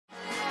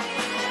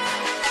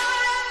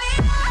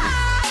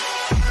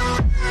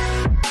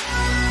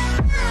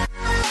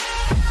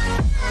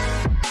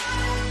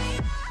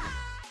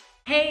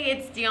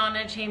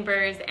Deanna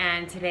Chambers,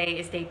 and today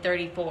is day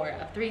 34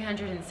 of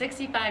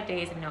 365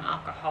 days of no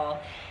alcohol.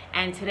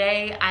 And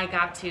today I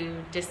got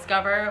to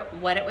discover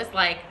what it was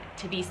like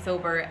to be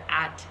sober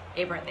at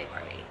a birthday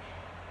party.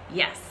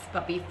 Yes,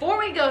 but before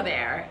we go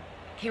there,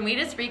 can we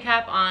just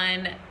recap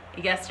on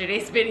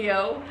yesterday's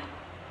video?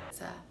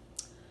 It's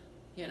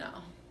you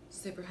know,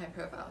 super high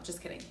profile,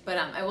 just kidding. But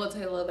I will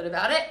tell you a little bit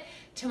about it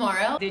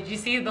tomorrow. Did you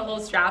see the whole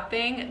strap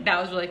thing? That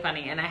was really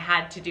funny, and I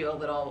had to do a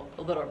little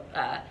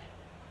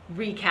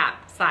recap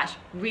slash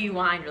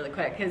rewind really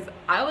quick because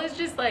I was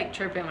just like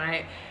tripping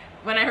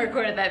when I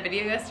recorded that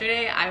video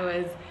yesterday.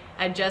 I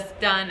had just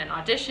done an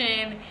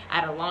audition, I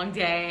had a long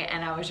day,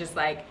 and I was just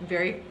like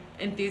very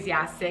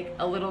enthusiastic,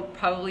 a little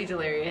probably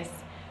delirious,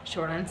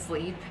 short on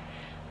sleep.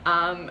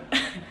 But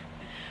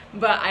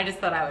I just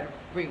thought I would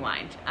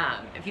rewind.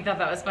 If you thought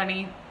that was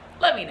funny,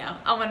 let me know.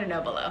 I want to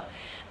know below.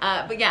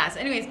 But yeah, so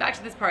anyways, back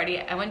to this party.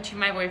 I went to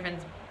my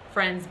boyfriend's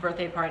friend's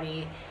birthday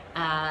party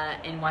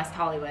in West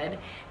Hollywood,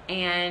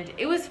 and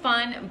it was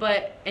fun,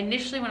 but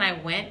initially when I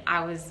went,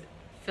 I was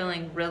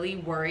feeling really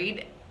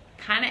worried,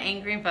 kind of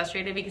angry and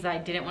frustrated because I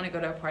didn't want to go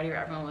to a party where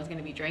everyone was going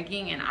to be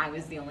drinking and I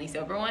was the only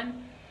sober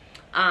one.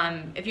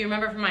 If you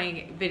remember from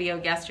my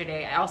video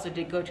yesterday, I also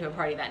did go to a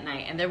party that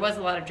night, and there was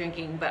a lot of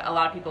drinking, but a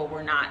lot of people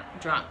were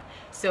not drunk,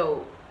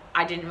 so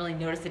I didn't really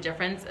notice the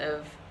difference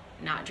of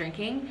not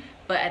drinking.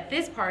 But at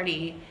this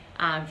party,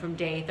 from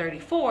day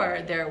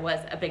 34, there was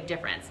a big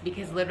difference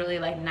because literally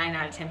like 9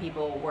 out of 10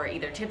 people were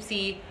either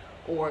tipsy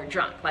or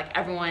drunk. Like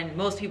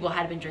most people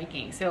had been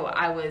drinking. So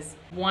I was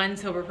one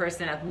sober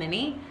person of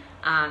many,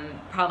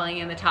 probably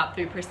in the top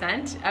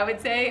 3%, I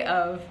would say,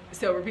 of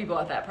sober people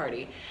at that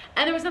party.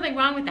 And there was nothing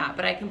wrong with that,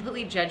 but I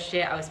completely judged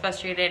it. I was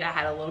frustrated. I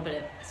had a little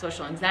bit of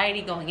social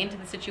anxiety going into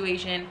the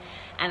situation,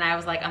 and I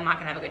was like, I'm not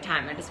gonna have a good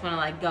time. I just wanna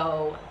like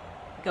go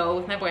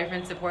with my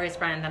boyfriend, support his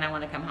friend, then I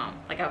want to come home.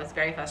 Like, I was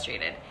very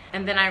frustrated.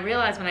 And then I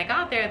realized when I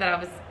got there that I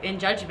was in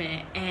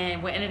judgment,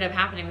 and what ended up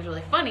happening was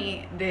really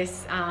funny.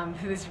 This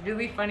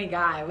really funny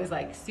guy was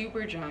like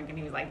super drunk, and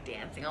he was like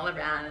dancing all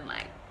around and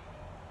like,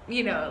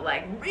 you know,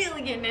 like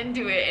really getting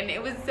into it, and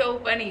it was so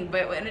funny.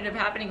 But what ended up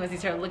happening was he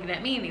started looking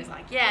at me and he was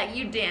like, yeah,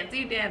 you dance,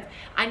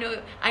 I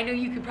know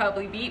you could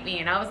probably beat me.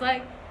 And I was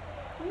like,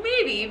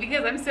 maybe,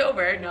 because I'm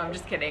sober. No, I'm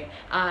just kidding.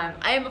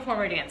 I am a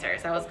former dancer,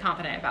 so I was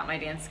confident about my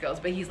dance skills,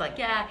 but he's like,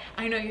 yeah,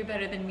 I know you're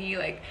better than me,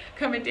 like,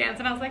 come and dance.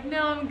 And I was like,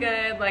 no, I'm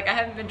good, like, I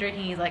haven't been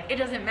drinking. He's like, it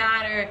doesn't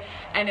matter.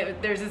 And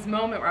there's this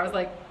moment where I was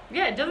like,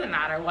 yeah, it doesn't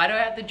matter. Why do I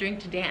have to drink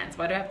to dance?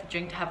 Why do I have to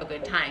drink to have a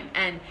good time?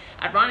 And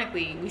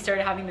ironically, we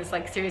started having this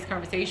like serious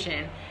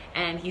conversation,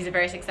 and he's a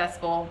very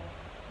successful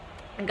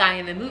guy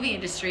in the movie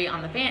industry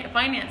on the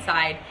finance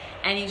side,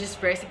 and he's just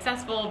very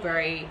successful,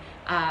 very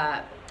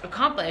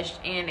accomplished.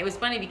 And it was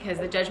funny because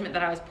the judgment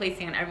that I was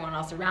placing on everyone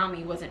else around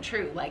me wasn't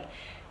true. Like,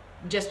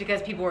 just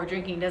because people were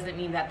drinking doesn't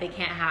mean that they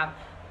can't have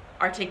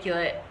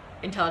articulate,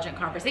 intelligent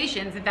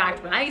conversations. In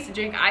fact, when I used to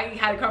drink, I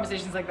had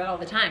conversations like that all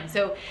the time.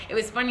 So it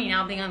was funny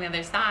now being on the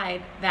other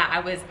side that I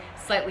was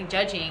slightly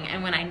judging,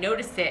 and when I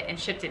noticed it and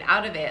shifted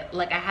out of it,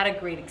 like, I had a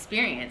great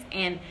experience.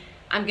 And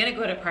I'm gonna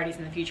go to parties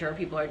in the future where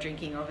people are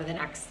drinking over the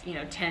next,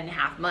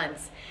 10.5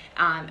 months.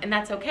 And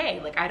that's okay.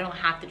 Like, I don't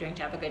have to drink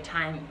to have a good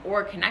time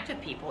or connect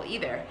with people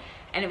either.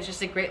 And it was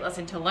just a great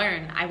lesson to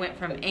learn. I went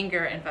from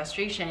anger and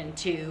frustration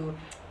to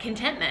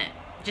contentment,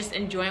 just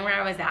enjoying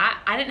where I was at.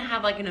 I didn't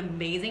have like an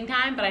amazing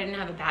time, but I didn't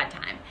have a bad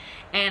time.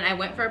 And I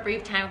went for a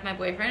brief time with my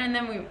boyfriend, and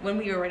then when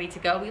we were ready to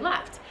go, we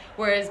left.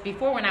 Whereas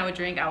before, when I would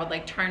drink, I would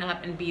like turn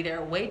up and be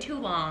there way too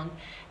long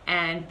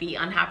and be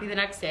unhappy the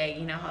next day.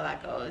 You know how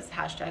that goes,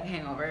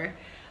 #hangover.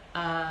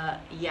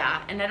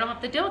 Yeah, and I don't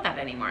have to deal with that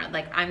anymore.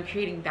 Like, I'm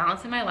creating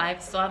balance in my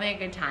life, still having a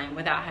good time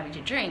without having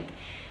to drink,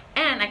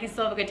 and I can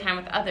still have a good time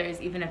with others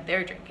even if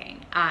they're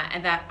drinking,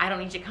 and that I don't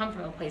need to come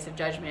from a place of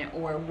judgment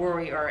or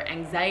worry or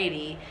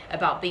anxiety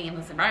about being in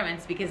those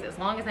environments, because as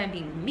long as I'm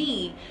being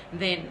me,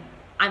 then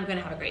I'm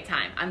gonna have a great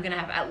time. I'm gonna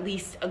have at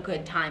least a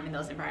good time in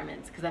those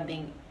environments because I'm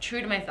being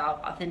true to myself,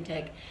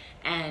 authentic,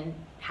 and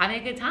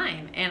having a good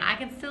time. And I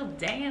can still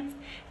dance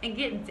and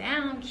get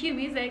down, cue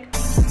music,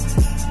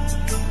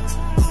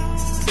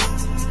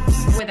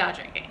 without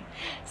drinking.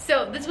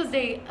 So this was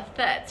day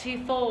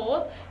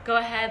 34. Go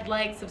ahead,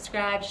 like,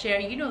 subscribe, share,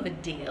 you know the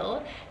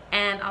deal.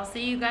 And I'll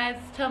see you guys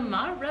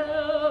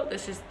tomorrow.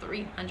 This is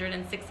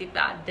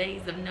 365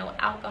 days of no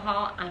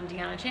alcohol. I'm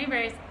Deanna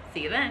Chambers.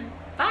 See you then.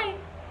 Bye.